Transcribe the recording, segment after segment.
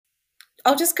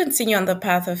I'll just continue on the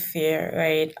path of fear,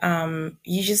 right?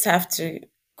 You just have to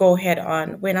go head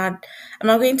on. I'm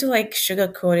not going to like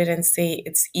sugarcoat it and say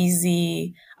it's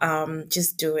easy.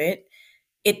 Just do it.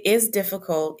 It is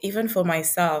difficult, even for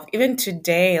myself. Even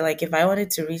today, like if I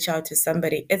wanted to reach out to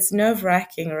somebody, it's nerve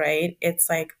wracking, right? It's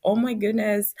like, oh my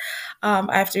goodness,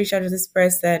 I have to reach out to this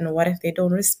person. What if they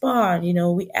don't respond?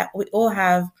 We all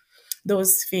have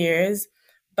those fears.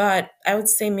 But I would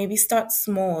say maybe start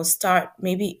small, start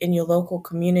maybe in your local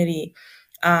community,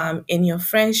 in your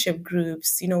friendship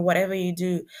groups, whatever you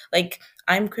do. Like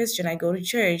I'm Christian, I go to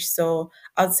church. So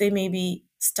I'd say maybe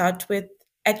start with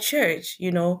at church,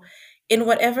 in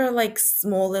whatever like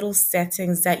small little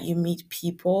settings that you meet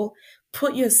people,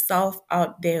 put yourself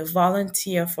out there,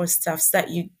 volunteer for stuff so that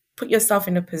you put yourself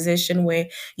in a position where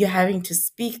you're having to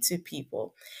speak to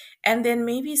people, and then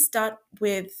maybe start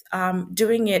with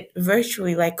doing it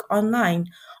virtually, like online.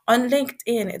 On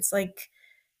LinkedIn, it's like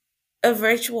a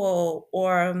virtual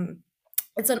or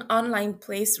it's an online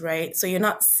place, right? So you're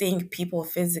not seeing people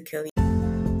physically.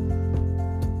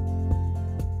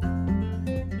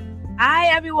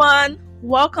 Hi everyone,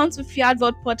 welcome to Fiat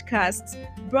Vault Podcast,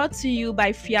 brought to you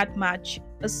by Fiat Match,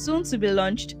 a soon to be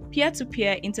launched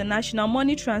peer-to-peer international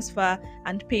money transfer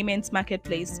and payments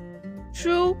marketplace.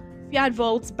 Through Fiat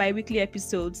Vault's bi-weekly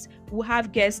episodes, we'll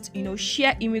have guests,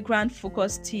 share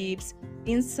immigrant-focused tips,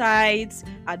 insights,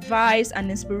 advice, and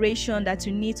inspiration that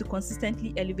you need to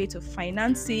consistently elevate your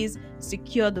finances,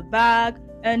 secure the bag,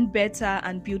 earn better,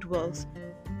 and build wealth.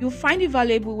 You'll find it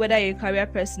valuable whether you're a career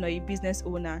person or a business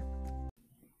owner.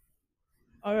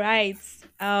 All right.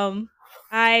 Um,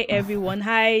 Hi everyone.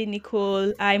 Hi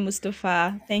Nicole. Hi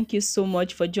Mustafa. Thank you so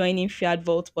much for joining Fiat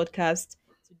Vault podcast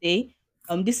today.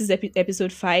 This is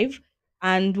episode 5,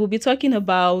 and we'll be talking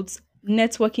about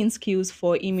networking skills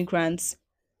for immigrants.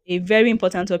 A very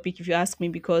important topic, if you ask me,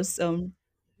 because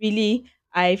really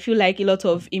I feel like a lot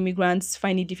of immigrants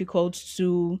find it difficult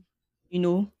to, you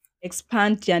know,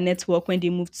 expand their network when they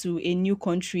move to a new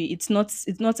country. It's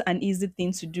not an easy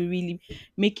thing to do, really,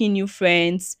 making new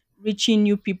friends, reaching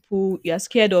new people. You're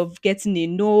scared of getting a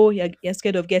no, you're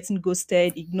scared of getting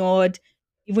ghosted, ignored,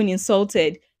 even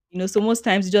insulted. So most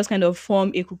times you just kind of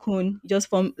form a cocoon, you just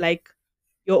form like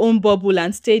your own bubble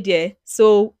and stay there.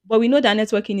 So, but we know that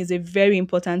networking is a very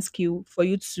important skill for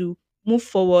you to move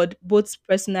forward, both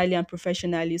personally and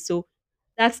professionally. So,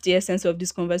 that's the essence of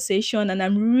this conversation. And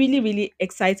I'm really, really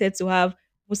excited to have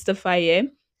Mustafa here.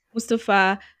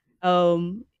 Mustafa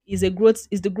is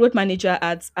the growth manager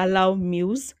at Allow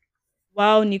Mills,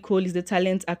 while Nicole is the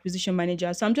talent acquisition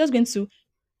manager. So I'm just going to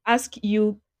ask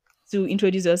you to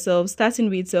introduce yourself, starting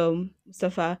with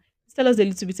Mustafa. Just tell us a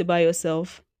little bit about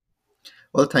yourself.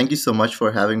 Well, thank you so much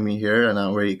for having me here, and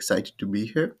I'm very excited to be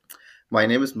here. My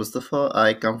name is Mustafa.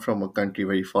 I come from a country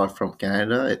very far from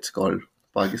Canada. It's called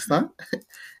Pakistan.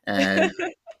 And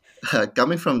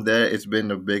coming from there, it's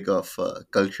been a big of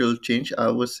cultural change, I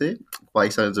would say.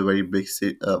 Pakistan is a very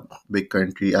big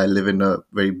country. I live in a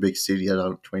very big city,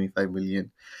 around 25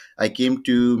 million. I came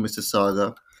to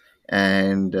Mississauga,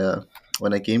 and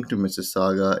when I came to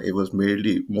Mississauga, it was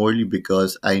merely morely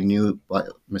because I knew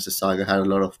Mississauga had a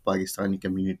lot of Pakistani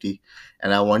community,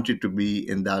 and I wanted to be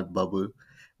in that bubble.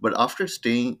 But after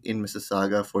staying in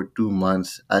Mississauga for 2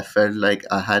 months, I felt like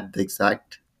I had the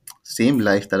exact same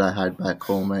life that I had back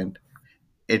home, and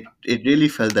it really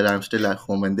felt that I'm still at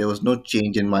home and there was no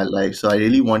change in my life. So I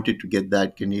really wanted to get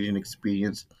that Canadian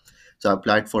experience. So I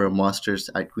applied for a master's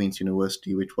at Queen's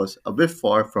University, which was a bit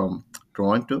far from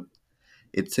Toronto.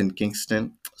 It's in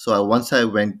Kingston. So once I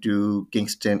went to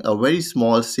Kingston, a very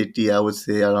small city, I would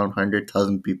say around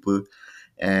 100,000 people,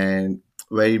 and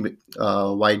very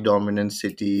white dominant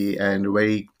city and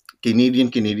very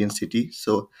Canadian city.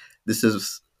 So this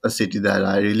is a city that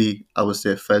I would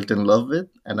say felt in love with,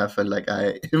 and I felt like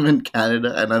I am in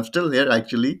Canada, and I'm still here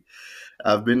actually.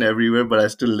 I've been everywhere, but I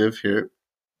still live here,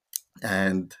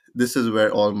 and this is where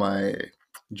all my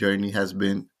journey has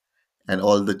been, and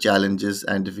all the challenges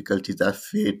and difficulties I've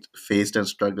faced and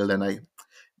struggled, and I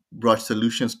brought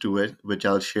solutions to it, which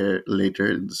I'll share later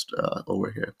in this,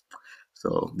 over here.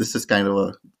 So this is kind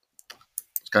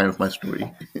of my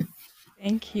story.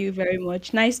 Thank you very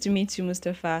much. Nice to meet you,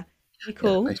 Mustafa. Yeah,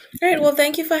 Nicole. nice to meet Great. you. Well,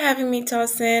 thank you for having me,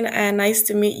 Tosin, and nice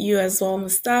to meet you as well,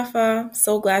 Mustafa.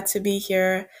 So glad to be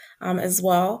here. as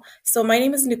well. So my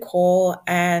name is Nicole,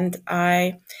 and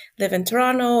I live in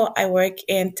Toronto. I work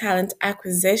in talent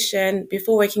acquisition.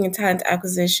 Before working in talent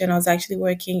acquisition, I was actually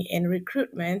working in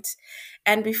recruitment.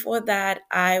 And before that,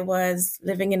 I was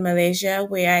living in Malaysia,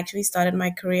 where I actually started my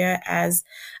career as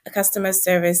a customer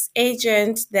service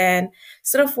agent, then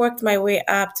sort of worked my way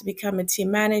up to become a team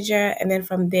manager, and then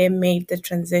from there made the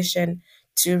transition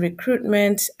to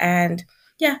recruitment. And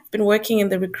yeah, I've been working in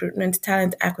the recruitment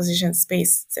talent acquisition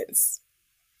space since.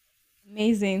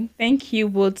 Amazing. Thank you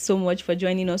both so much for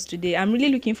joining us today. I'm really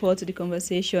looking forward to the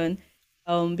conversation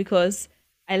because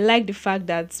I like the fact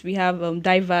that we have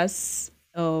diverse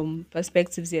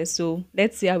perspectives here. So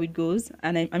let's see how it goes.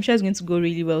 And I'm sure it's going to go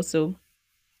really well. So,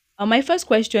 my first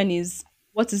question is,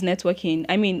 what is networking?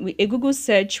 I mean, a Google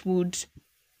search would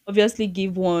obviously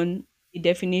give one a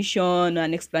definition,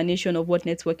 an explanation of what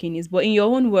networking is. But in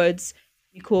your own words,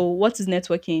 Nicole, what is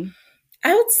networking?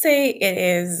 I would say it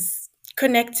is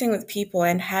connecting with people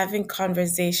and having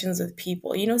conversations with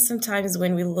people. You know, sometimes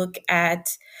when we look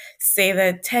at, say,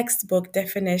 the textbook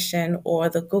definition or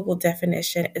the Google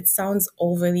definition, it sounds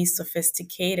overly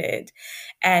sophisticated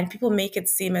and people make it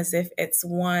seem as if it's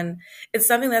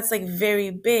something that's like very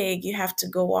big. You have to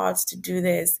go out to do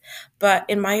this. But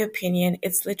in my opinion,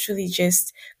 it's literally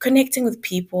just connecting with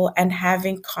people and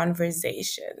having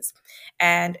conversations,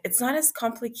 and it's not as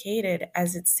complicated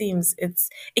as it seems.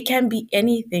 It can be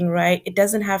anything, right? It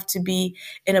doesn't have to be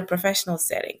in a professional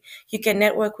setting. You can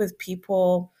network with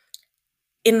people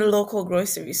in a local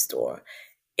grocery store,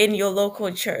 in your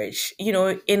local church, you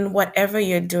know, in whatever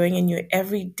you're doing in your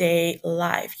everyday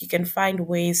life. You can find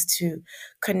ways to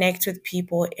connect with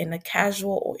people in a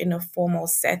casual or in a formal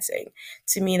setting.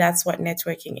 To me, that's what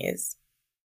networking is.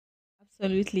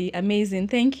 Absolutely amazing.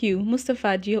 Thank you,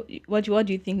 Mustafa. What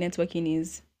do you think networking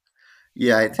is?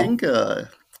 Yeah, I think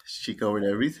she covered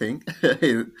everything,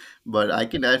 but I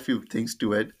can add a few things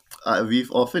to it.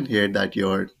 We've often heard that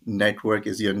your network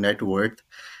is your net worth,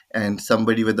 and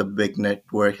somebody with a big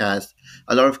network has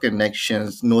a lot of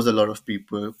connections, knows a lot of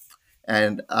people.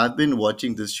 And I've been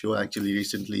watching this show actually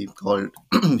recently called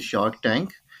Shark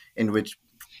Tank, in which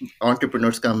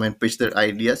entrepreneurs come and pitch their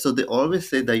idea. So they always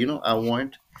say that, I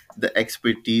want the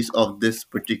expertise of this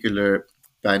particular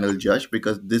panel judge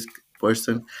because this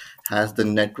person has the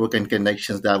network and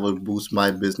connections that will boost my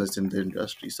business in the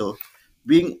industry. So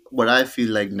being what I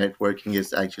feel like networking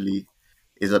is actually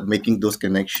is making those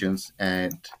connections,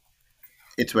 and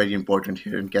it's very important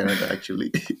here in Canada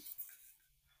actually.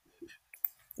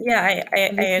 Yeah, I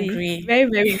Absolutely, agree. very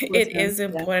very It important. is Yeah.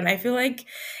 important. I feel like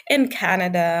in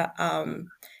Canada,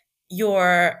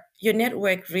 your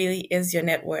network really is your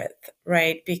net worth,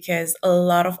 right? Because a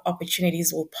lot of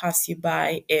opportunities will pass you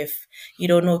by if you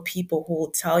don't know people who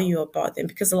will tell you about them.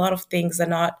 Because a lot of things are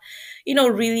not,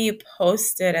 really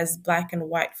posted as black and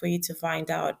white for you to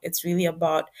find out. It's really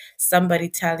about somebody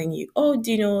telling you, oh,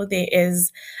 do you know there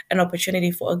is an opportunity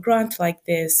for a grant like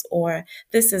this, or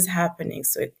this is happening.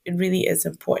 So it really is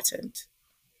important.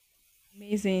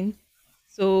 Amazing.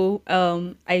 So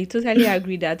I totally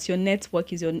agree that your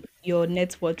network is your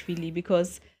net worth really,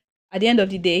 because at the end of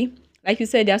the day, like you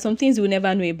said, there are some things you will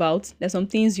never know about. There's some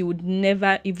things you would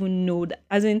never even know.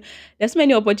 As in, there's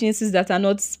many opportunities that are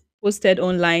not posted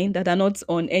online, that are not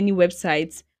on any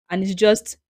websites, and it's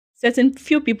just certain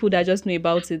few people that just know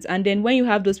about it. And then when you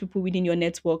have those people within your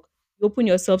network, you open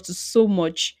yourself to so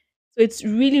much. So it's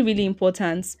really, really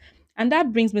important. And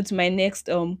that brings me to my next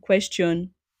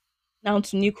question now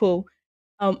to Nicole.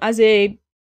 As a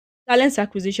talent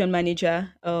acquisition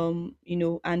manager,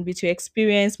 and with your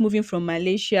experience moving from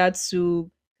Malaysia to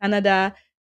Canada,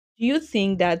 do you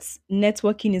think that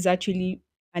networking is actually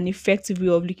an effective way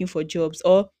of looking for jobs?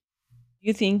 Or do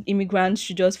you think immigrants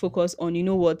should just focus on,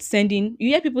 sending? You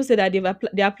hear people say that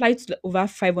they applied to over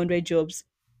 500 jobs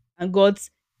and got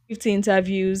 50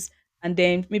 interviews and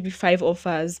then maybe five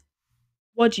offers.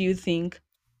 What do you think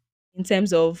in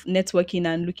terms of networking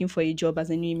and looking for a job as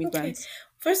a new Okay. immigrant?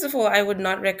 First of all, I would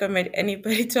not recommend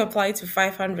anybody to apply to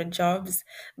 500 jobs.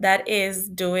 That is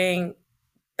doing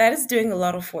that is doing a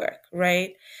lot of work,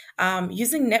 right?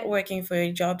 Using networking for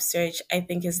your job search, I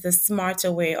think, is the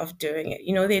smarter way of doing it.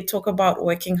 You know, they talk about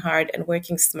working hard and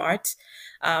working smart.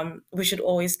 We should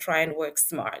always try and work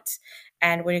smart.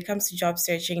 And when it comes to job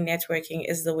searching, networking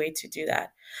is the way to do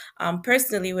that.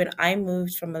 Personally, when I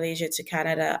moved from Malaysia to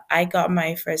Canada, I got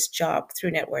my first job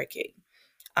through networking.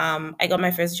 I got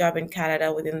my first job in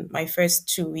Canada within my first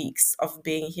 2 weeks of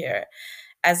being here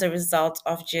as a result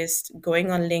of just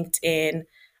going on LinkedIn,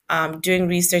 doing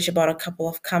research about a couple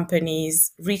of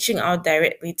companies, reaching out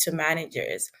directly to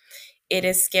managers. It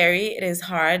is scary, it is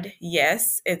hard.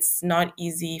 Yes, it's not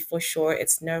easy for sure.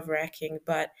 It's nerve-wracking,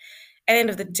 but at the end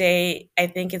of the day, I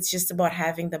think it's just about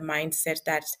having the mindset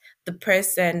that the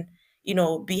person,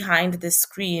 behind the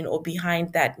screen or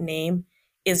behind that name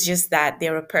is just that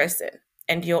they're a person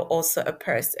and you're also a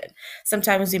person.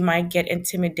 Sometimes we might get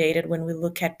intimidated when we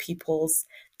look at people's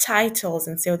titles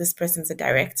and say, oh, this person's a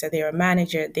director, they're a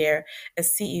manager, they're a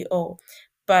CEO.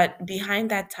 But behind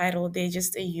that title, they're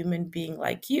just a human being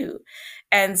like you.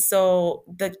 And so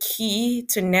the key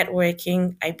to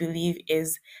networking, I believe,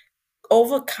 is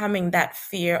overcoming that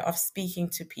fear of speaking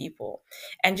to people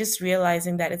and just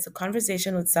realizing that it's a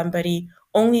conversation with somebody.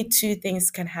 Only two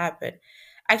things can happen.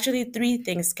 Actually, three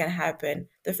things can happen.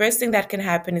 The first thing that can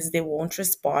happen is they won't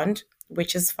respond,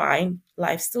 which is fine.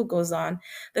 Life still goes on.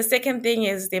 The second thing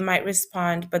is they might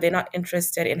respond, but they're not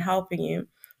interested in helping you,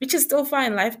 which is still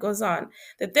fine. Life goes on.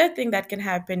 The third thing that can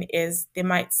happen is they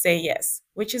might say yes,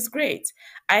 which is great.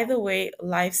 Either way,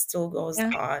 life still goes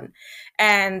Yeah. on.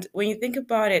 And when you think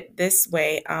about it this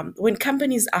way, when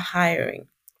companies are hiring,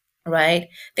 right?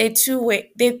 There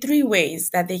are three ways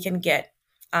that they can get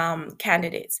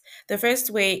candidates. The first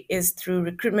way is through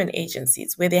recruitment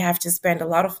agencies, where they have to spend a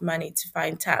lot of money to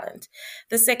find talent.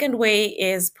 The second way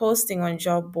is posting on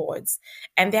job boards,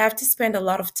 and they have to spend a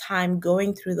lot of time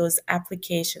going through those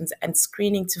applications and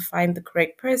screening to find the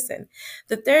correct person.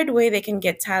 The third way they can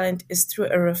get talent is through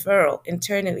a referral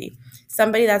internally.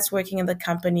 Somebody that's working in the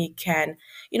company can,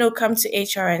 come to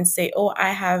HR and say, "Oh,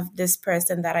 I have this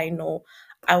person that I know,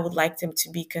 I would like them to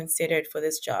be considered for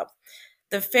this job."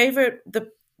 The favorite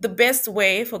the best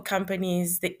way for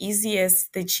companies, the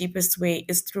easiest, the cheapest way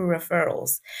is through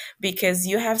referrals, because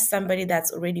you have somebody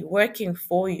that's already working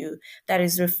for you that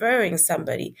is referring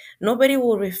somebody. Nobody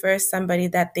will refer somebody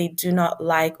that they do not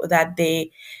like or that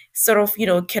they sort of,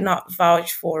 cannot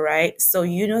vouch for, right? So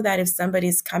you know that if somebody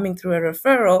is coming through a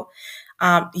referral,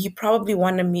 you probably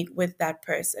want to meet with that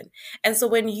person. And so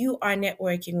when you are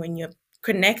networking, when you're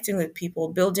connecting with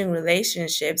people, building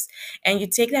relationships, and you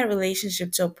take that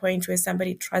relationship to a point where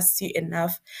somebody trusts you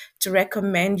enough to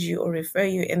recommend you or refer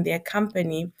you in their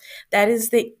company, that is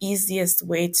the easiest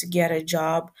way to get a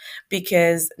job,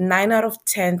 because 9 out of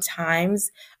 10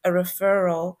 times a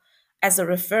referral as a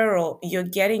referral, you're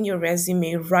getting your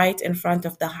resume right in front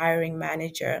of the hiring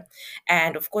manager.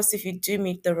 And of course, if you do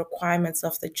meet the requirements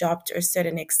of the job to a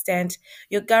certain extent,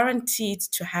 you're guaranteed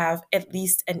to have at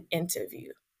least an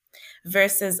interview,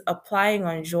 versus applying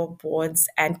on job boards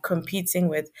and competing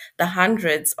with the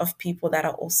hundreds of people that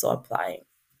are also applying.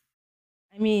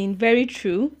 I mean, very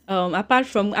true. Apart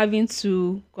from having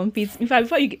to compete, in fact,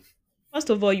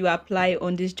 first of all, you apply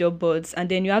on these job boards, and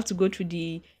then you have to go through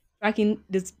the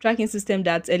tracking system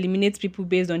that eliminates people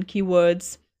based on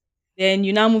keywords. Then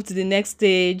you now move to the next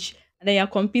stage, and then you're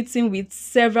competing with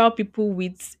several people.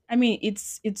 With, I mean,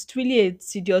 it's really a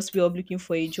tedious way of looking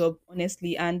for a job,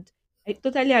 honestly. And I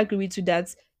totally agree with you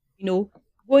that, you know,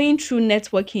 going through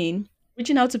networking,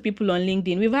 reaching out to people on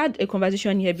LinkedIn. We've had a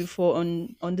conversation here before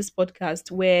on this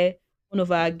podcast where one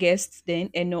of our guests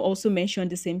then and also mentioned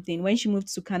the same thing. When she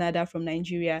moved to Canada from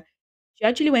Nigeria, she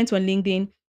actually went on LinkedIn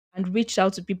and reached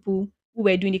out to people who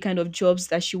were doing the kind of jobs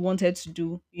that she wanted to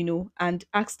do, and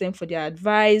asked them for their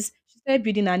advice. She started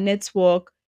building a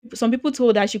network. Some people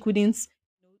told her she couldn't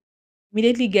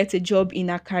immediately get a job in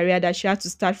her career, that she had to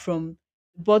start from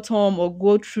the bottom or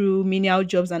go through menial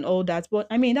jobs and all that. But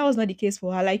I mean, that was not the case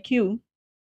for her. Like you,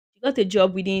 she got a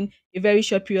job within a very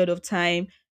short period of time.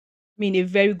 I mean, a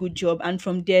very good job. And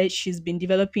from there, she's been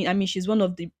developing. I mean, she's one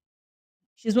of the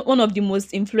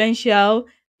most influential,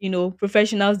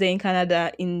 professionals there in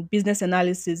Canada in business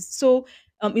analysis. So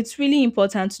it's really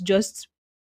important to just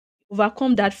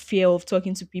overcome that fear of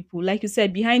talking to people. Like you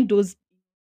said, behind those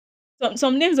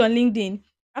some names on LinkedIn,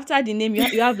 after the name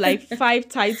you have like five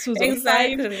titles or five,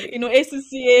 Exactly.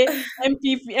 ACCA,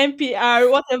 MPR,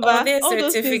 All whatever. their All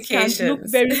those things can look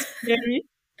certifications. very scary.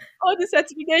 All the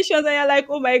certifications, and you're like,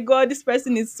 oh my god, this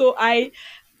person is so high.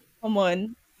 Come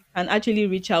on, you can actually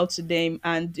reach out to them.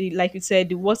 And like you said,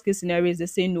 the worst case scenario is they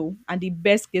say no, and the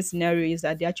best case scenario is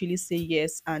that they actually say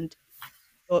yes. And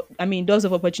I mean, doors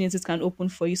of opportunities can open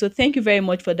for you. So thank you very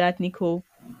much for that, Nicole.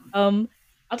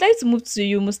 I'd like to move to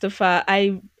you, Mustafa.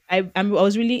 I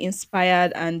was really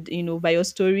inspired, and by your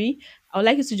story. I would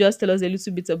like you to just tell us a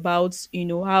little bit about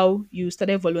how you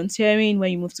started volunteering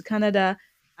when you moved to Canada,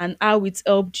 and how it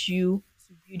helped you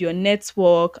to build your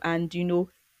network, and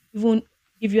even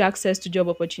give you access to job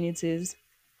opportunities.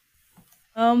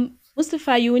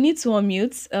 Mustafa, you will need to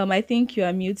unmute. I think you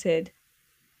are muted.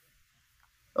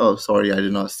 Oh, sorry, I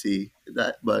did not see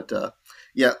that. But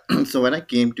yeah, so when I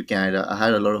came to Canada, I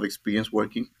had a lot of experience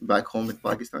working back home in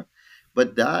Pakistan.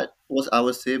 But that was, I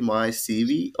would say, my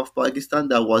CV of Pakistan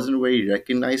that wasn't very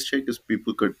recognized here because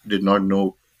people did not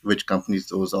know which companies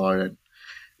those are and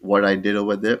what I did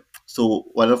over there. So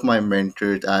one of my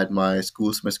mentors at my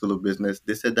school of business,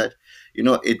 they said that,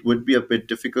 it would be a bit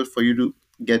difficult for you to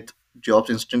get jobs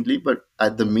instantly, but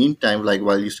at the meantime, like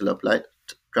while you still apply,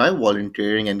 try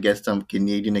volunteering and get some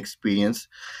Canadian experience.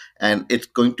 And it's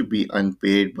going to be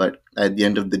unpaid, but at the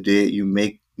end of the day, you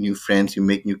make new friends, you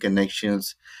make new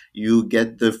connections, you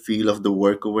get the feel of the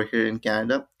work over here in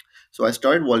Canada. So I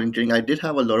started volunteering. I did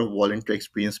have a lot of volunteer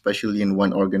experience, especially in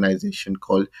one organization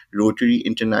called Rotary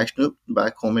International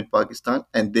back home in Pakistan,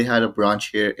 and they had a branch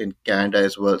here in Canada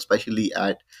as well, especially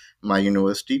at my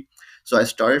university. So I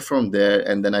started from there,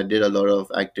 and then I did a lot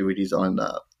of activities on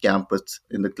campus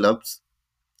in the clubs,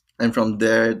 and from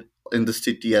there in the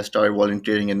city, I started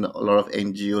volunteering in a lot of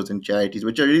NGOs and charities,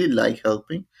 which I really like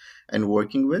helping and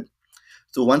working with.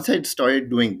 So once I started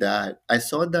doing that, I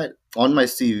saw that on my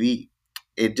CV,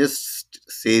 it just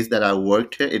says that I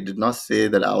worked here. It did not say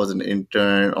that I was an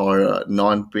intern or a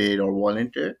non-paid or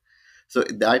volunteer. So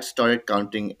that started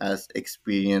counting as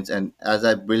experience. And as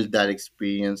I built that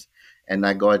experience and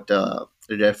I got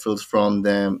referrals from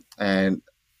them and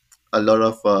a lot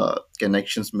of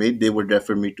connections made, they would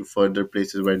refer me to further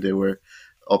places where there were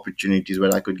opportunities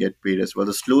where I could get paid as well.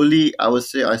 So slowly, I would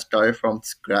say I started from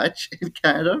scratch in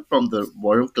Canada, from the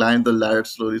bottom, climbed the ladder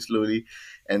slowly,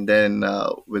 and then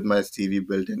with my CV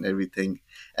built and everything.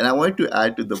 And I wanted to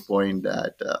add to the point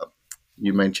that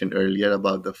you mentioned earlier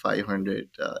about the 500.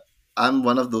 I'm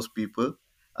one of those people.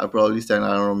 I probably sent,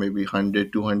 I don't know, maybe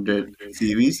 100, 200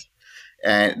 CVs,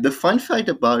 and the fun fact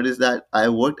about it is that I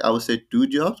worked, I would say, two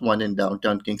jobs, one in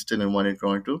downtown Kingston and one in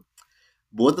Toronto.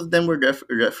 Both of them were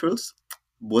referrals.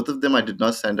 Both of them, I did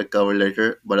not send a cover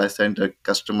letter, but I sent a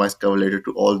customized cover letter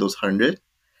to all those 100.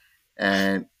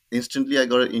 And instantly, I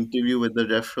got an interview with the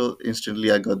referral.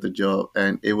 Instantly, I got the job.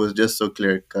 And it was just so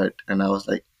clear cut. And I was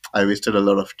like, I wasted a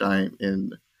lot of time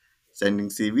in sending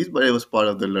CVs, but it was part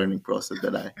of the learning process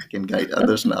that I can guide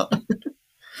others now.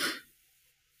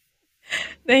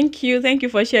 Thank you. Thank you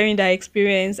for sharing that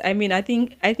experience. I mean, I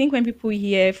think when people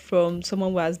hear from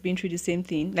someone who has been through the same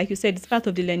thing, like you said, it's part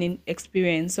of the learning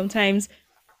experience. Sometimes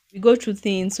we go through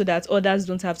things so that others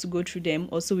don't have to go through them,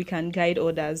 or so we can guide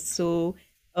others. So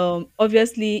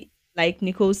obviously, like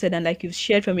Nicole said, and like you've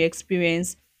shared from your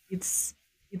experience, it's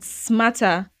it's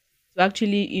smarter to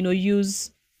actually,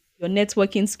 use your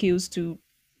networking skills to,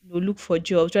 look for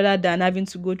jobs rather than having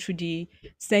to go through the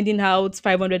sending out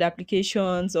 500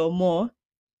 applications or more.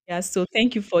 Yeah, so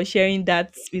thank you for sharing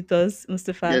that with us,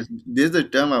 Mustafa. Yes, there's a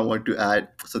term I want to add.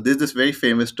 So there's this very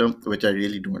famous term which I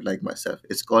really don't like myself.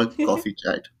 It's called coffee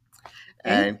chat.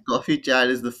 Okay. And coffee chat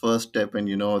is the first step, and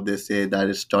they say that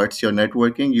it starts your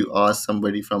networking. You ask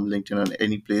somebody from LinkedIn or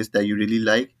any place that you really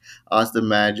like, ask the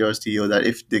manager or CEO that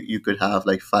if you could have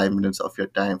like 5 minutes of your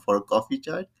time for a coffee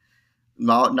chat.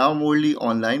 Now only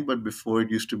online, but before it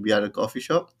used to be at a coffee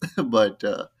shop. But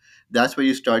that's where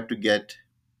you start to get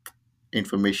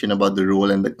information about the role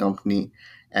and the company,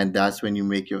 and that's when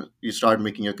you start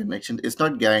making your connections. It's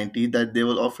not guaranteed that they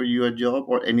will offer you a job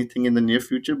or anything in the near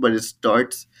future, but it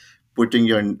starts putting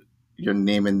your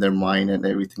name in their mind and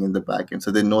everything in the back end, so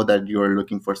they know that you are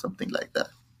looking for something like that.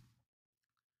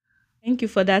 Thank you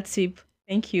for that tip.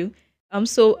 Thank you.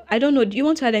 So I don't know, do you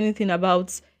want to add anything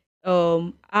about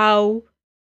how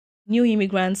new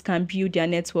immigrants can build their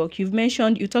network?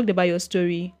 You talked about your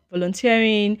story,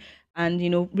 volunteering and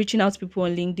reaching out to people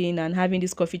on LinkedIn and having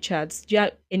these coffee chats. Do you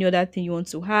have any other thing you want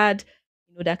to add,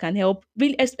 that can help?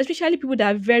 Really, especially people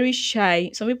that are very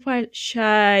shy. Some people are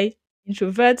shy,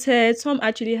 introverted, some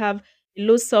actually have a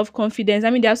low self-confidence. I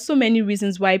mean, there are so many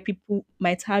reasons why people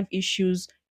might have issues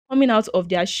coming out of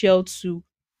their shell to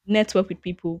network with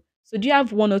people. So do you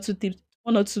have one or two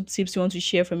tips you want to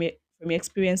share from your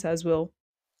experience as well?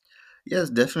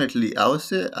 Yes, definitely. I would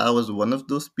say I was one of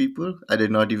those people. I did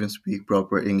not even speak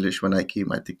proper English when I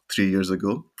came, I think 3 years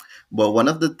ago. But one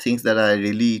of the things that I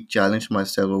really challenged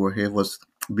myself over here was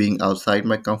being outside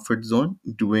my comfort zone,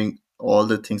 doing all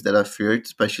the things that I feared,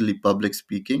 especially public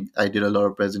speaking. I did a lot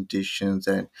of presentations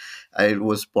and I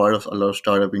was part of a lot of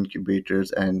startup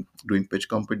incubators and doing pitch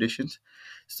competitions.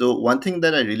 So, one thing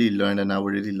that I really learned and I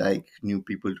would really like new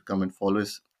people to come and follow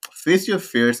is face your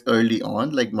fears early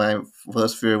on. Like my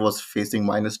first fear was facing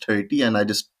minus 30, and I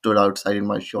just stood outside in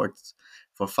my shorts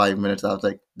for 5 minutes. I was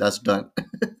like, that's done.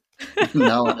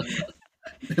 now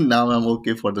now I'm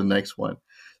okay for the next one.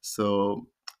 So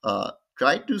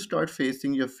try to start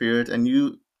facing your fears, and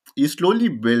you slowly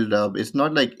build up. It's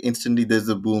not like instantly there's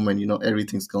a boom and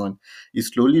everything's gone. You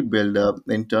slowly build up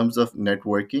in terms of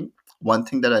networking. One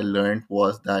thing that I learned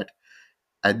was that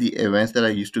at the events that I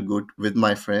used to go with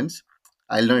my friends,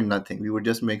 I learned nothing. We would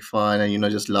just make fun and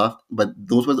just laugh. But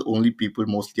those were the only people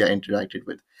mostly I interacted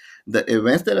with. The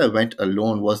events that I went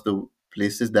alone was the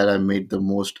places that I made the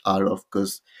most out of,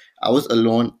 because I was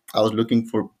alone. I was looking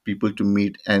for people to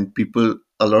meet, and people.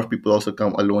 A lot of people also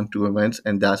come alone to events,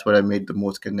 and that's where I made the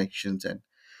most connections. And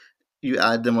you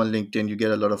add them on LinkedIn, you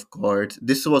get a lot of cards.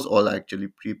 This was all actually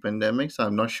pre-pandemic, so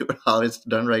I'm not sure how it's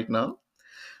done right now.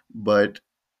 But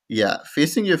yeah,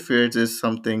 facing your fears is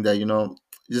something that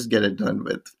just get it done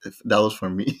with. If that was for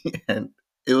me, and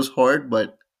it was hard,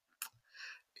 but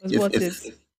Was if worth if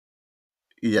it.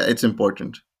 yeah, it's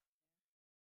important.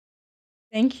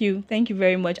 Thank you. Thank you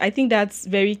very much. I think that's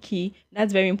very key.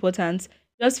 That's very important.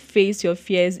 Just face your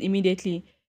fears immediately.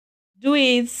 Do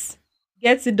it,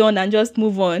 get it done, and just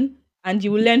move on. And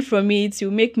you will learn from it.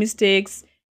 You make mistakes,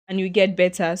 and you get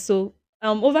better. So,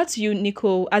 over to you,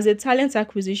 Nicole. As a talent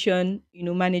acquisition,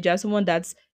 manager, someone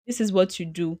that's this is what you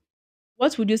do.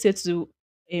 What would you say to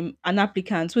an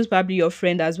applicant who's probably your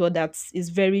friend as well that is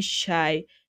very shy,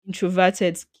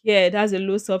 introverted, scared, has a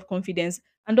low self confidence,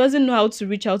 and doesn't know how to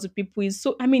reach out to people? Is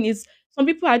so I mean, it's some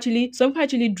people actually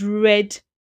dread,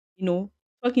 you know,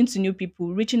 talking to new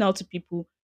people, reaching out to people.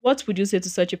 What would you say to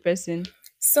such a person?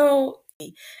 So,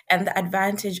 and the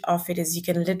advantage of it is you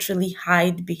can literally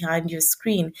hide behind your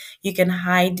screen. You can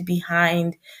hide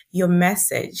behind your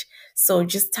message. So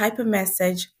just type a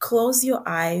message, close your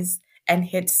eyes, and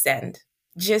hit send.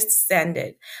 Just send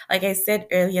it. Like I said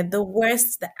earlier,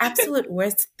 the absolute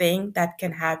worst thing that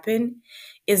can happen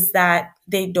is that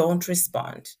they don't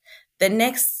respond. The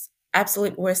next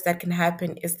absolute worst that can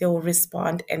happen is they will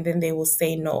respond and then they will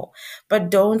say no.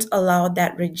 But don't allow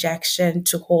that rejection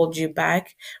to hold you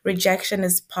back. Rejection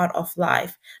is part of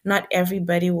life. Not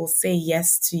everybody will say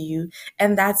yes to you,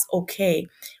 and that's okay.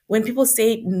 When people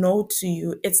say no to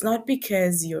you, it's not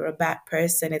because you're a bad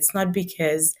person. It's not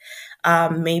because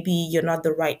maybe you're not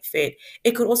the right fit.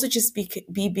 It could also just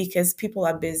be because people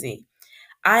are busy.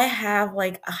 I have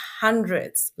like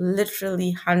hundreds, literally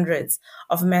hundreds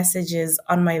of messages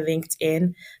on my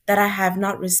LinkedIn that I have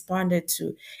not responded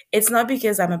to. It's not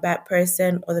because I'm a bad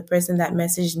person or the person that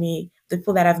messaged me, the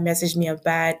people that have messaged me are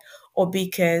bad, or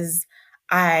because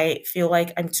I feel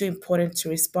like I'm too important to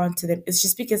respond to them. It's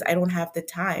just because I don't have the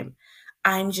time.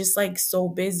 I'm just like so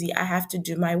busy. I have to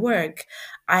do my work.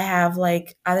 I have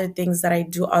like other things that I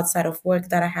do outside of work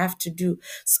that I have to do.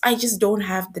 So I just don't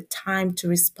have the time to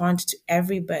respond to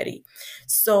everybody.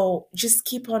 So just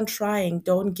keep on trying.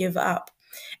 Don't give up.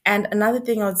 And another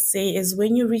thing I would say is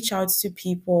when you reach out to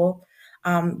people,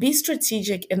 be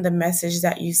strategic in the message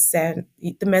that you send,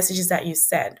 the messages that you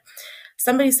send.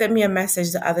 Somebody sent me a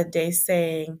message the other day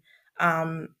saying,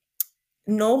 um,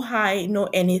 no hi, no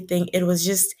anything. It was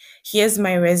just, here's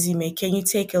my resume. Can you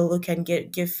take a look and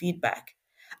give feedback?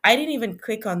 I didn't even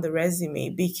click on the resume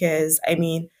because I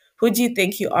mean, who do you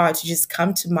think you are to just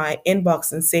come to my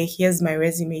inbox and say, here's my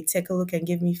resume, take a look and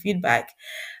give me feedback?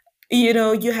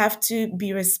 You have to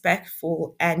be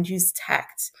respectful and use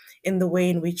tact in the way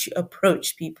in which you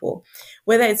approach people.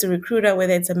 Whether it's a recruiter,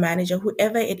 whether it's a manager,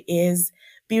 whoever it is,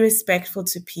 be respectful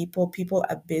to people. People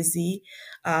are busy.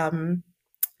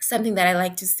 Something that I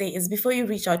like to say is before you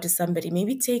reach out to somebody,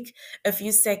 maybe take a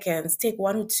few seconds, take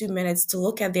 1 or 2 minutes to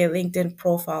look at their LinkedIn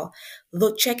profile.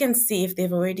 Look, check and see if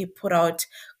they've already put out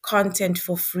content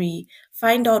for free.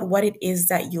 Find out what it is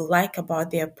that you like about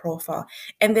their profile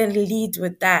and then lead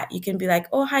with that. You can be like,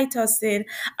 oh, hi, Tosin.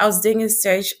 I was doing a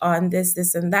search on this,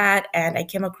 this, and that, and I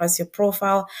came across your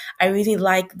profile. I really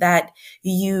like that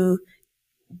you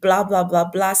blah blah blah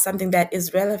blah, something that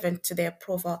is relevant to their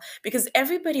profile, because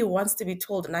everybody wants to be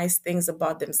told nice things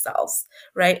about themselves,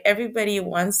 right? Everybody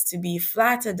wants to be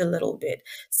flattered a little bit,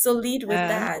 so lead with Uh,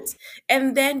 that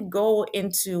and then go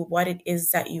into what it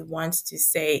is that you want to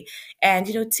say. And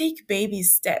take baby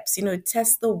steps,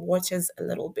 test the waters a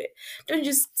little bit. Don't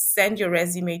just send your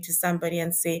resume to somebody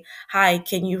and say, hi,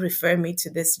 can you refer me to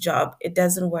this job? It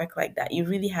doesn't work like that. You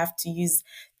really have to use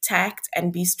tact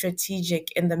and be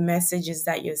strategic in the messages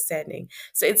that you're sending.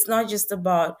 So it's not just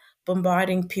about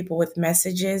bombarding people with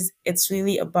messages, it's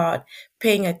really about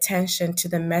paying attention to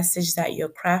the message that you're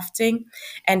crafting.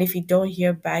 And if you don't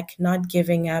hear back, not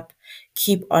giving up,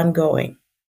 keep on going.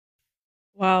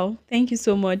 wow, thank you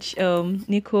so much,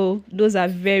 Nicole. Those are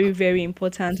very, very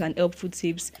important and helpful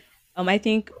tips. I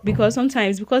think because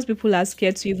people are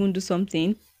scared to even do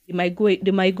something, they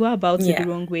might go about it the Yeah.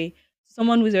 wrong way.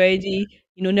 Someone who's already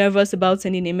nervous about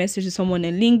sending a message to someone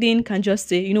on LinkedIn can just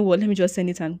say, you know what, let me just send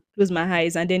it and close my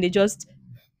eyes, and then they just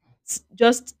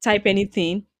type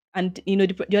anything, and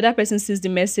the other person sees the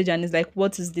message and is like,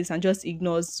 what is this, and just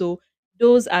ignores. So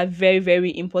Those are very,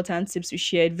 very important tips you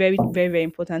shared. Very, very, very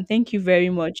important. Thank you very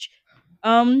much.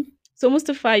 So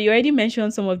Mustafa, you already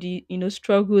mentioned some of the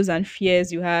struggles and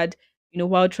fears you had,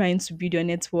 while trying to build your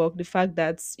network. The fact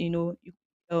that you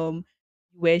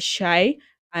were shy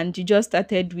and you just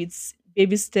started with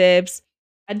baby steps.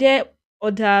 Are there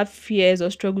other fears or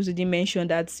struggles you didn't mention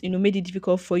that made it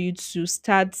difficult for you to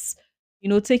start,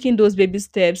 taking those baby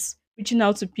steps, reaching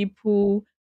out to people,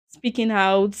 speaking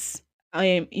out,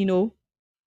 um, you know,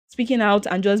 speaking out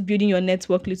and just building your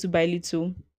network little by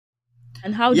little?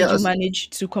 And how did you Yes. manage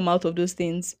to come out of those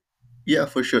things? Yeah,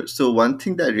 for sure. So one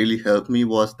thing that really helped me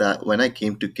was that when I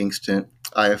came to Kingston,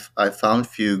 I found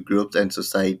few groups and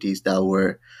societies that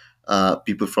were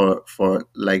people for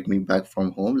like me back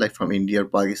from home, like from India or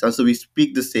Pakistan. So we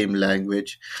speak the same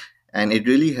language, and it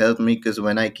really helped me because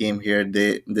when I came here,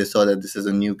 they saw that this is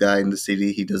a new guy in the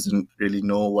city. He doesn't really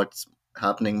know what's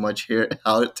happening much here,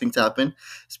 how things happen,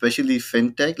 especially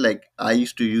fintech. Like I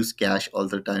used to use cash all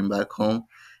the time back home.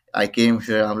 I came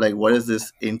here, I'm like, what is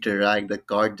this Interact? The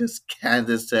card just scans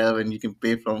itself and you can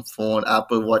pay from phone,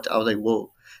 Apple Watch. I was like,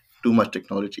 whoa, too much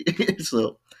technology.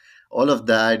 So all of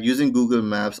that, using Google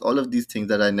Maps, all of these things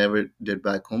that I never did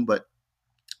back home, but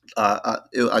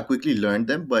I quickly learned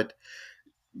them. But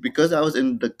because I was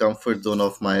in the comfort zone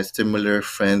of my similar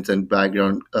friends and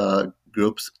background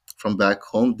groups from back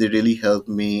home, they really helped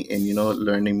me in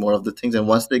learning more of the things. And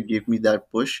once they gave me that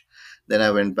push, then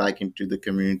I went back into the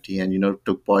community and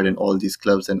took part in all these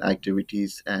clubs and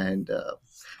activities. And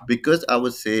because I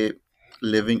would say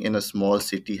living in a small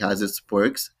city has its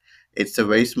perks. It's a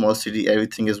very small city.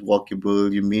 Everything is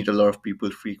walkable. You meet a lot of people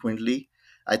frequently.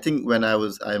 I think when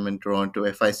I'm in Toronto,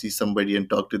 if I see somebody and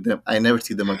talk to them, I never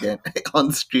see them again on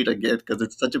the street again because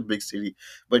it's such a big city.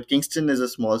 But Kingston is a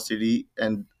small city,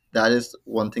 and that is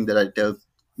one thing that I tell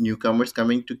newcomers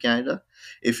coming to Canada.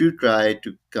 If you try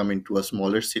to come into a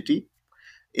smaller city,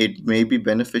 it may be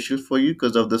beneficial for you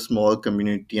because of the small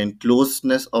community and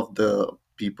closeness of the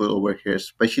people over here.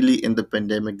 Especially in the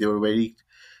pandemic, they were very,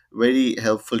 very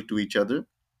helpful to each other.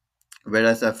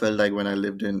 Whereas I felt like when I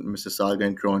lived in Mississauga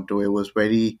and Toronto, it was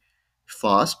very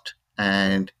fast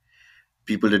and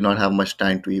people did not have much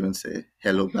time to even say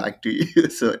hello back to you.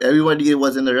 So everybody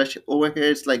was in a rush. Over here,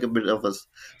 it's like a bit of a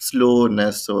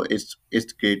slowness. So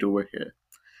it's great over here.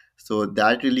 So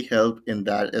that really helped in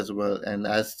that as well. And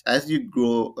as you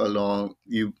grow along,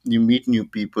 you meet new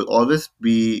people. Always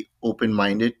be open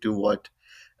minded to what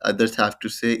others have to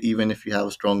say, even if you have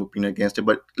a strong opinion against it,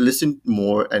 but listen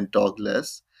more and talk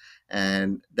less.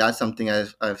 And that's something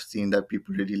I've seen that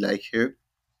people really like here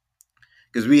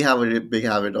because we have a big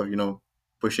habit of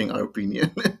pushing our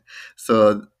opinion.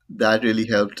 So that really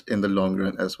helped in the long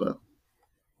run as well.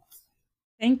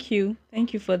 Thank you.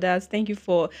 Thank you for that. Thank you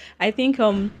for I think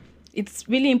it's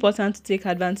really important to take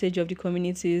advantage of the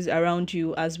communities around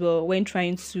you as well when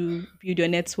trying to build your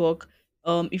network.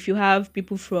 If you have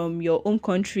people from your own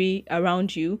country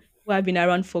around you who have been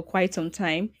around for quite some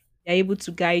time, they're able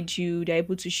to guide you, they're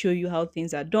able to show you how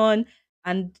things are done,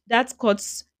 and that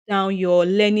cuts down your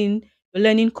learning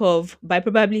curve by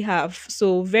probably half.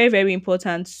 So very, very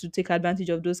important to take advantage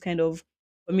of those kind of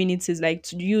communities, like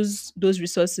to use those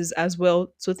resources as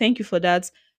well. So thank you for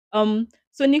that.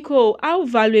 So Nicole, how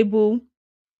valuable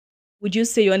would you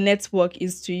say your network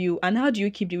is to you, and how do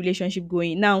you keep the relationship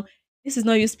going? Now, this is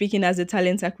not you speaking as a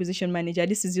talent acquisition manager.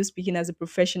 This is you speaking as a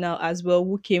professional as well,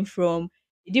 who came from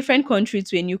a different country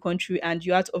to a new country, and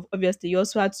you had to, obviously you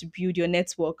also had to build your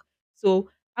network. So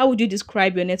how would you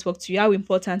describe your network to you? How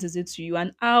important is it to you,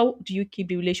 and how do you keep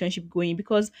the relationship going?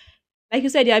 Because like you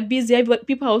said, they are busy.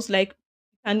 People are also like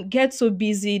can get so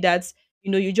busy that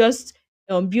you just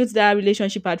build that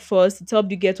relationship at first. It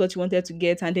helped you get what you wanted to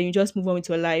get, and then you just move on with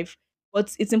your life.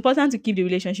 But it's important to keep the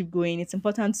relationship going. It's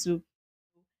important to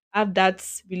have that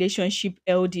relationship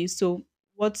healthy. So,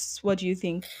 what do you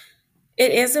think?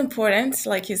 It is important,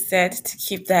 like you said, to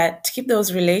keep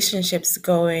those relationships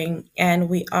going. And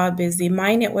we are busy.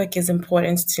 My network is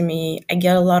important to me. I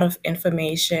get a lot of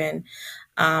information.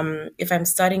 If I'm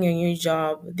starting a new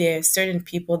job, there are certain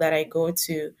people that I go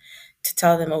to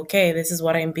tell them, okay, this is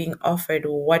what I'm being offered.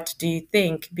 What do you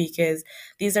think? Because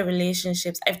these are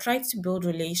relationships. I've tried to build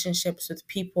relationships with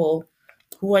people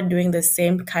who are doing the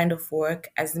same kind of work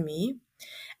as me,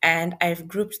 and I've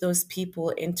grouped those people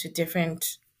into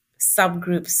different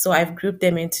subgroups. So I've grouped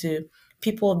them into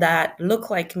people that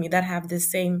look like me, that have the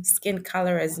same skin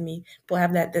color as me, people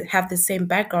that have the same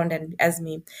background as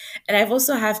me. And I've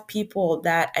also have people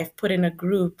that I've put in a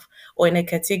group or in a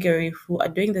category who are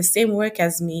doing the same work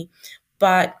as me,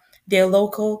 but they're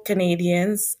local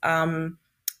Canadians,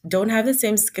 don't have the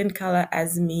same skin color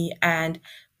as me, and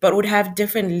but would have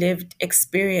different lived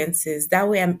experiences. That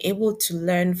way I'm able to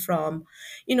learn from,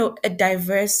 a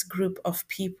diverse group of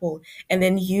people and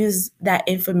then use that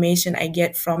information I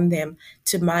get from them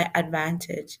to my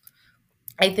advantage.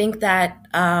 I think that,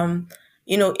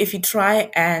 if you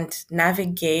try and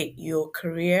navigate your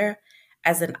career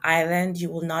as an island,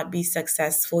 you will not be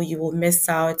successful. You will miss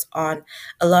out on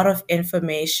a lot of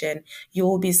information. You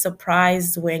will be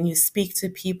surprised when you speak to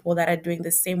people that are doing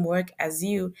the same work as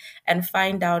you and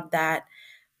find out that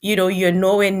you're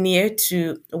nowhere near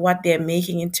to what they're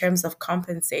making in terms of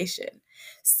compensation.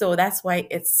 So that's why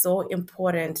it's so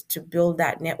important to build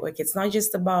that network. It's not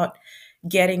just about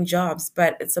getting jobs,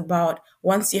 but it's about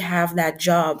once you have that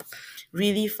job,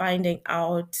 really finding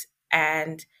out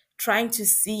and trying to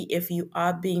see if you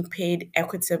are being paid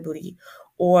equitably,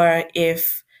 or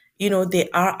if there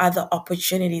are other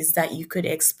opportunities that you could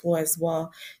explore as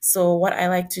well. So what I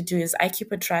like to do is I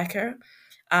keep a tracker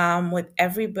with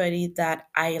everybody that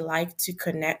I like to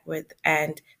connect with.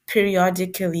 And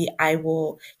periodically, I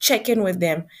will check in with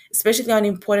them, especially on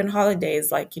important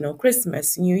holidays like,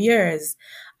 Christmas, New Year's.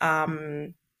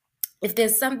 Um, if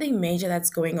there's something major that's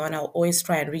going on, I'll always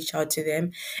try and reach out to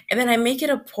them. And then I make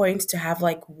it a point to have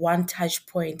like one touch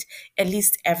point at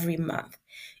least every month.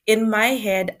 In my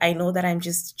head, I know that I'm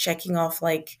just checking off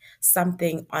like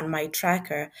something on my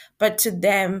tracker, but to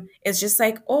them, it's just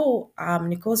like, oh,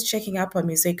 Nicole's checking up on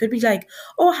me. So it could be like,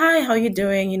 oh, hi, how you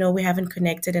doing? We haven't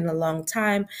connected in a long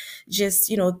time.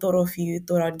 Just, thought of you,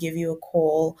 thought I'd give you a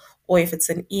call, or if it's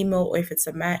an email, or if it's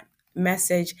a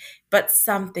message, but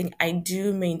something. I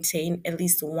do maintain at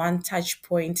least one touch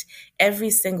point every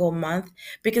single month,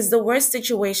 because the worst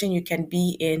situation you can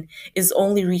be in is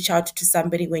only reach out to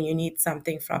somebody when you need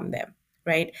something from them.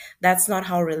 Right? That's not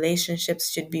how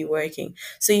relationships should be working.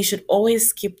 So you should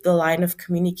always keep the line of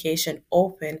communication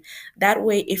open. That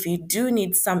way, if you do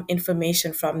need some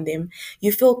information from them,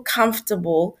 you feel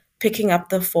comfortable picking up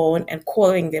the phone and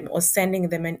calling them or sending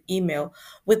them an email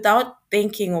without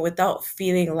thinking or without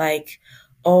feeling like,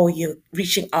 oh, you're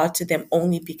reaching out to them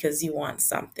only because you want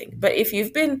something. But if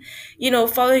you've been,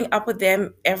 following up with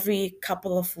them every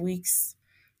couple of weeks,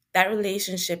 that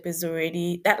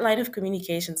line of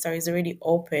communication, sorry, is already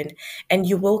open, and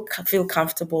you will feel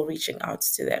comfortable reaching out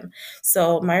to them.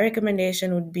 So my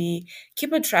recommendation would be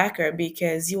keep a tracker,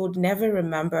 because you would never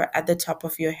remember at the top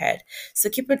of your head. So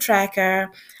keep a tracker,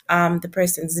 the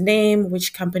person's name,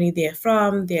 which company they're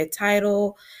from, their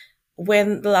title,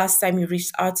 when the last time you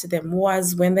reached out to them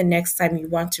was, when the next time you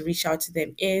want to reach out to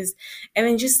them is, and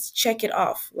then just check it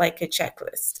off like a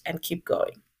checklist and keep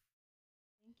going.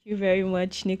 Thank you very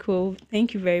much, Nicole.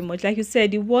 Thank you very much. Like you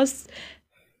said, the worst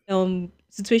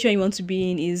situation you want to be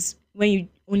in is when you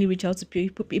only reach out to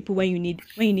people when you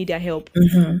need their help.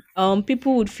 Hmm.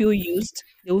 People would feel used.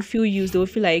 They will feel used. They will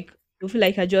feel like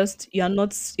you are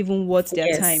not even worth their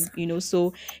Yes, time.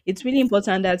 So it's really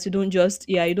important that you don't just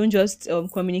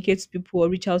communicate to people or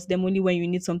reach out to them only when you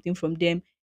need something from them.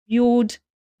 Build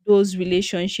those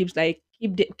relationships, like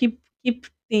keep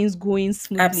things going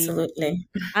smoothly. absolutely.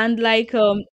 And like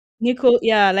Nicole,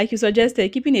 yeah, like you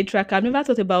suggested, keeping a track. I've never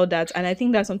thought about that. And I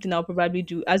think that's something I'll probably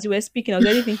do. As you were speaking, I was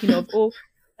already thinking of, oh,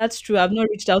 that's true. I've not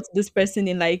reached out to this person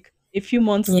in like a few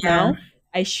months Yeah, now.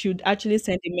 I should actually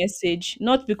send a message,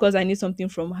 not because I need something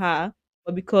from her,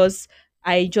 but because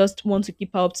I just want to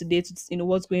keep her up to date with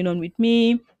what's going on with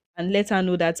me, and let her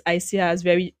know that I see her as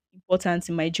very important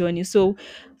in my journey. So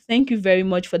thank you very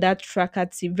much for that tracker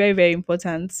tip. Very, very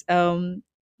important.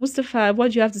 Mustafa,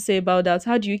 what do you have to say about that?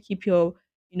 How do you keep your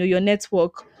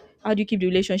network? How do you keep the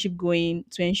relationship going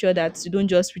to ensure that you don't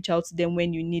just reach out to them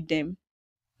when you need them?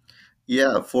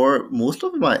 Yeah, for most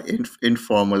of my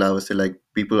informal, I would say, like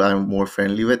people I'm more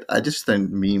friendly with, I just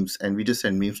send memes and we just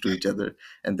send memes to each other.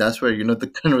 And that's where, the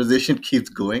conversation keeps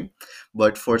going.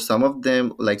 But for some of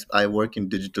them, like I work in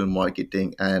digital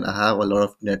marketing and I have a lot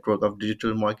of network of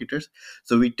digital marketers.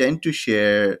 So we tend to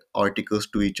share articles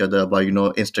to each other about,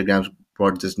 Instagram's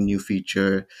brought this new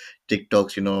feature,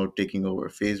 TikTok's, taking over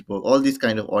Facebook, all these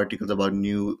kind of articles about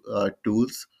new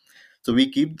tools. So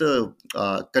we keep the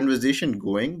conversation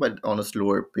going, but on a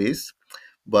slower pace.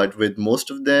 But with most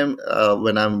of them,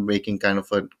 when I'm making kind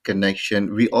of a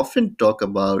connection, we often talk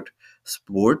about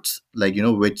sports, like,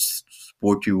 which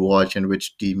sport you watch and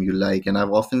which team you like. And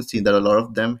I've often seen that a lot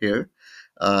of them here,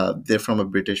 they're from a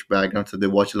British background, so they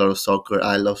watch a lot of soccer.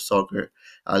 I love soccer.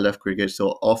 I love cricket.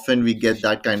 So often we get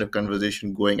that kind of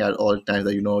conversation going at all times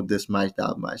that, this match,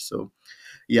 that match. So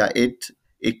yeah, it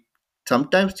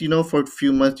sometimes, for a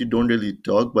few months you don't really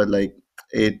talk, but like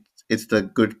it's the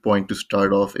good point to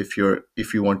start off. If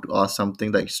you want to ask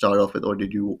something, like start off with, or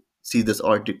did you see this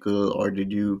article, or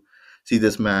did you see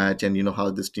this match and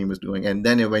how this team is doing, and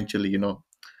then eventually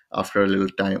after a little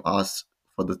time ask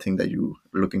for the thing that you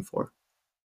are looking for.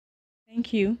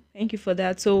 Thank you for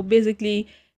that. So basically,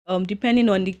 depending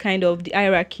on the kind of the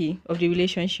hierarchy of the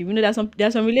relationship, there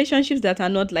are some relationships that are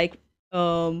not like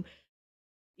um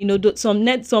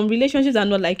some relationships are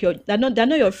not like they're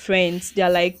not your friends. They're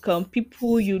like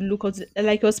people you look up to,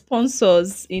 like your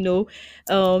sponsors,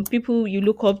 people you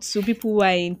look up to, people who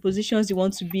are in positions you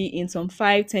want to be in some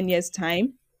 5-10 years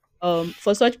time.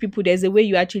 For such people, there's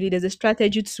a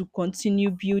strategy to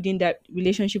continue building that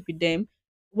relationship with them,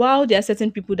 while there are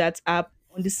certain people that are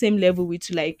on the same level with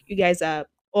you, like you guys are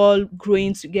all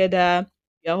growing together,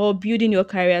 you're all building your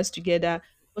careers together.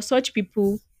 For such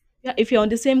people, yeah, if you're on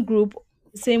the same group,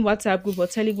 the same WhatsApp group or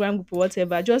Telegram group or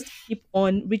whatever, just keep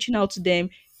on reaching out to them,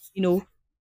 you know,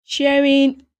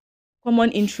 sharing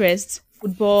common interests,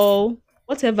 football,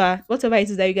 whatever it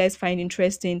is that you guys find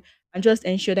interesting, and just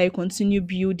ensure that you continue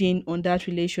building on that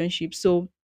relationship. So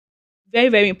very,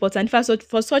 very important. In fact,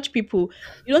 for such people,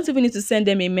 you don't even need to send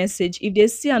them a message. If they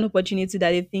see an opportunity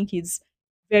that they think is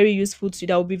very useful to you,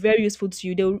 that will be very useful to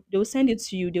you, they'll send it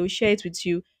to you, they'll share it with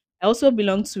you. I also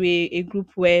belong to a group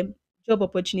where job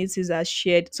opportunities are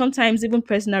shared, sometimes even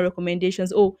personal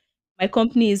recommendations. Oh, my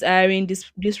company is hiring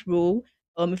this role.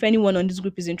 If anyone on this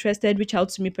group is interested, reach out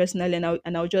to me personally, and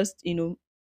I'll just keep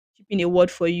in a word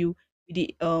for you with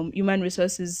the human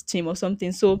resources team or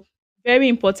something. So very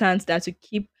important that to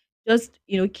keep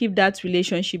that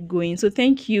relationship going. So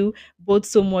thank you both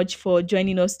so much for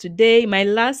joining us today. My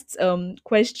last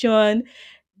question,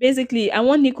 basically, I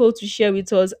want Nicole to share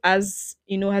with us, as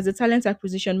a talent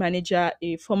acquisition manager,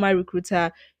 a former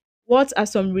recruiter, what are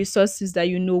some resources that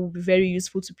will be very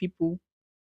useful to people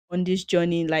on this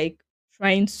journey, like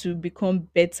trying to become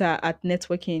better at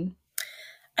networking?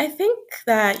 I think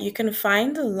that you can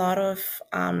find a lot of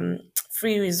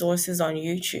free resources on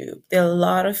YouTube. There are a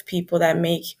lot of people that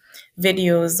make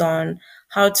videos on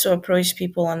how to approach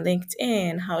people on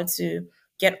LinkedIn, how to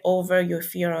get over your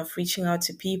fear of reaching out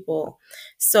to people.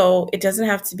 So it doesn't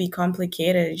have to be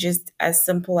complicated, just as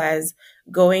simple as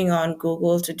going on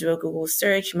Google to do a Google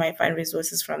search. You might find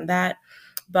resources from that.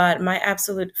 But my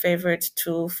absolute favorite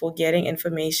tool for getting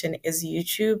information is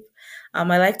YouTube. I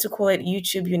like to call it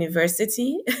YouTube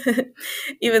University,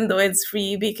 even though it's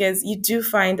free, because you do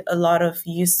find a lot of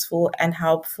useful and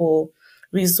helpful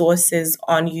resources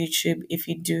on YouTube if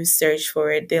you do search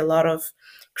for it. There are a lot of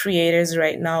creators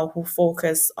right now who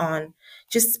focus on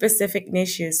just specific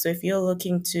niches. So if you're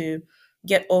looking to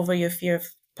get over your fear of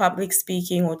public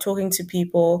speaking or talking to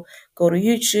people, go to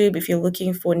YouTube. If you're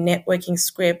looking for networking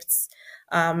scripts,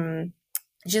 um,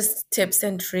 just tips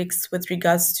and tricks with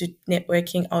regards to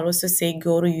networking, I would also say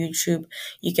go to YouTube.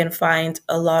 You can find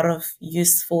a lot of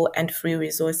useful and free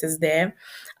resources there.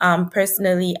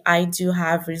 Personally, I do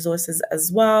have resources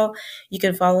as well. You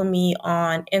can follow me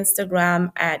on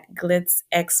Instagram at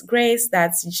GlitzXGrace.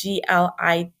 That's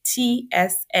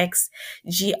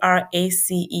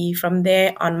GLITSXGRACE. From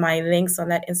there, on my links on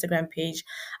that Instagram page,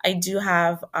 I do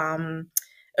have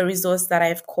a resource that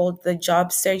I've called the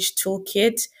Job Search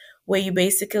Toolkit, where you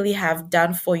basically have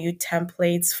done for you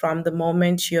templates from the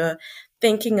moment you're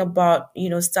thinking about,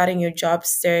 starting your job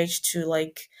search to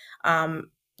like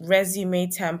resume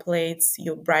templates,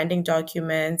 your branding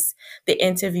documents, the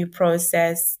interview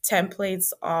process,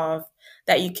 templates of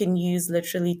that you can use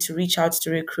literally to reach out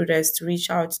to recruiters, to reach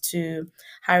out to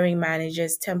hiring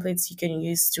managers, templates you can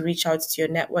use to reach out to your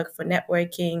network for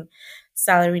networking,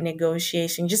 salary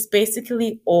negotiation, just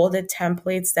basically all the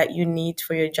templates that you need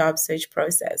for your job search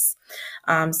process.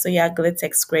 So yeah,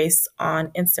 Glittex Grace on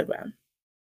Instagram.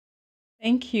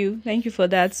 Thank you for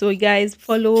that. So, guys,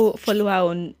 follow her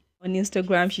on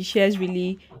Instagram. She shares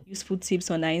really useful tips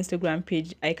on her Instagram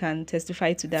page. I can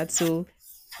testify to that. So,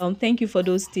 thank you for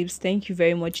those tips. Thank you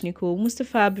very much, Nicole.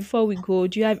 Mustafa, before we go,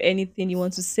 do you have anything you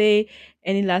want to say?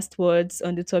 Any last words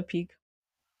on the topic?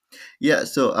 Yeah,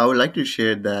 so I would like to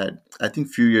share that I think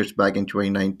few years back in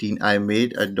 2019, I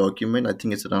made a document. I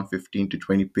think it's around 15 to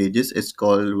 20 pages. It's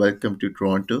called Welcome to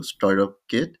Toronto Startup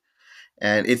Kit.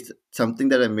 And it's something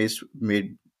that I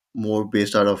made more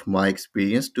based out of my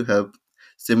experience to help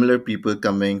similar people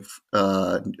coming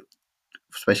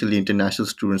especially international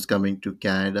students coming to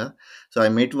Canada. So I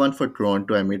made one for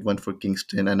Toronto, I made one for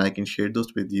Kingston, and I can share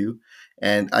those with you.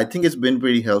 And I think it's been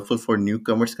very helpful for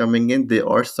newcomers coming in. There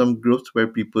are some groups where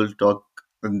people talk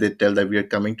and they tell that we are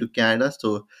coming to Canada.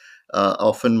 So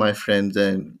often my friends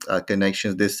and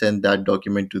connections, they send that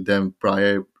document to them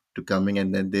prior to coming,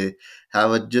 and then they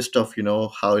have a gist of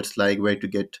how it's like, where to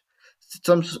get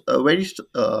some very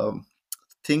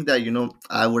thing that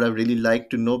I would have really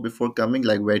liked to know before coming,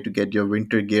 like where to get your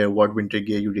winter gear, what winter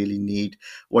gear you really need,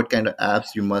 what kind of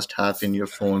apps you must have in your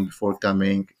phone before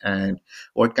coming, and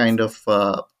what kind of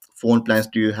phone plans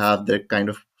do you have, that kind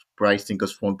of pricing,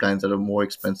 because phone plans are more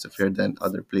expensive here than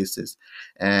other places.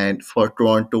 And for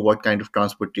Toronto, what kind of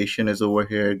transportation is over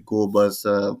here, go bus,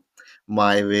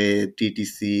 my way,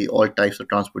 TTC, all types of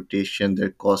transportation, their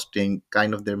costing,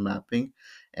 kind of their mapping,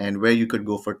 and where you could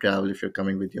go for travel if you're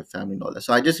coming with your family and all that.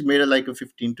 So I just made like a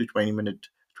 15 to 20 minute,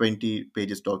 20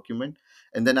 pages document.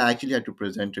 And then I actually had to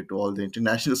present it to all the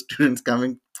international students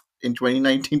coming in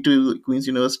 2019 to Queen's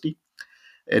University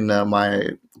in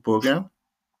my program.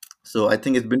 So I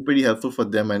think it's been pretty helpful for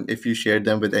them. And if you share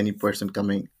them with any person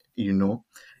coming,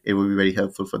 it will be very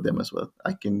helpful for them as well.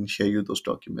 I can share you those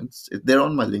documents. They're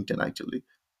on my LinkedIn actually.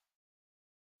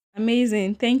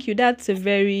 Amazing. Thank you. That's a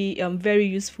very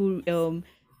useful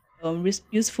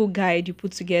useful guide you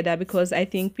put together, because I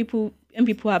think people, when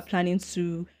people are planning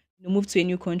to move to a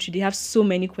new country, they have so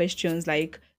many questions,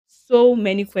 like so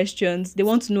many questions. They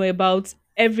want to know about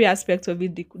every aspect of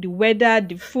it, the weather,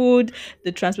 the food,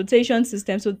 the transportation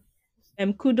system. So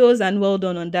kudos and well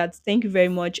done on that. Thank you very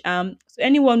much. So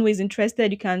anyone who is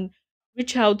interested, you can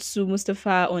reach out to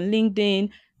Mustafa on LinkedIn.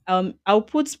 I'll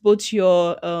put both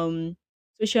your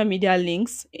social media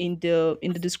links in the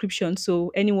description,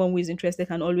 so anyone who is interested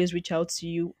can always reach out to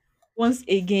you. Once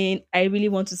again, I really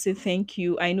want to say thank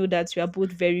you. I know that you are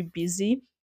both very busy,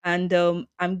 and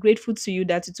I'm grateful to you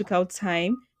that you took out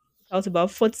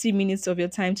about 40 minutes of your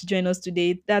time to join us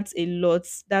today. That's a lot.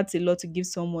 That's a lot to give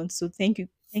someone. So thank you.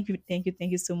 Thank you. Thank you.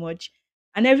 Thank you so much.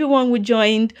 And everyone who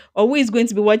joined or who is going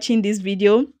to be watching this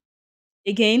video,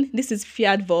 again, this is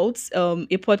Fiat Vaults,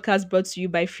 a podcast brought to you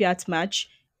by Fiat Match.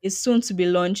 It's soon to be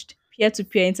launched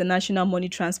peer-to-peer international money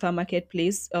transfer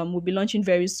marketplace. We'll be launching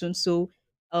very soon. So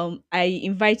I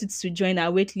invite you to join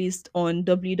our waitlist on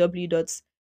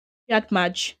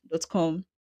www.fiatmatch.com.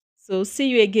 So see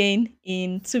you again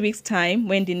in 2 weeks' time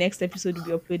when the next episode will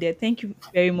be uploaded. Thank you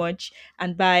very much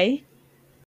and bye.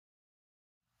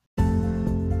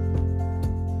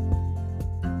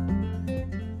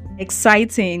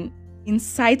 Exciting,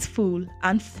 insightful,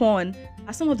 and fun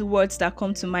are some of the words that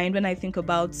come to mind when I think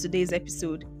about today's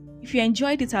episode. If you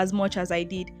enjoyed it as much as I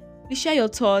did, please share your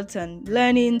thoughts and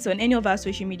learnings on any of our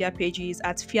social media pages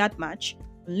at Fiat Match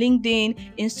on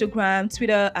LinkedIn, Instagram,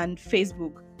 Twitter, and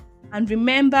Facebook. And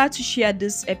remember to share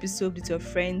this episode with your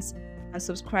friends and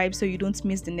subscribe so you don't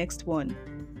miss the next one.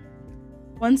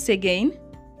 Once again,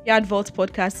 Fiat Vault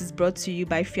podcast is brought to you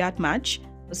by Fiat Match,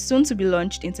 a soon to be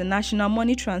launched international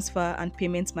money transfer and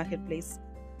payments marketplace.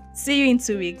 See you in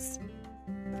 2 weeks.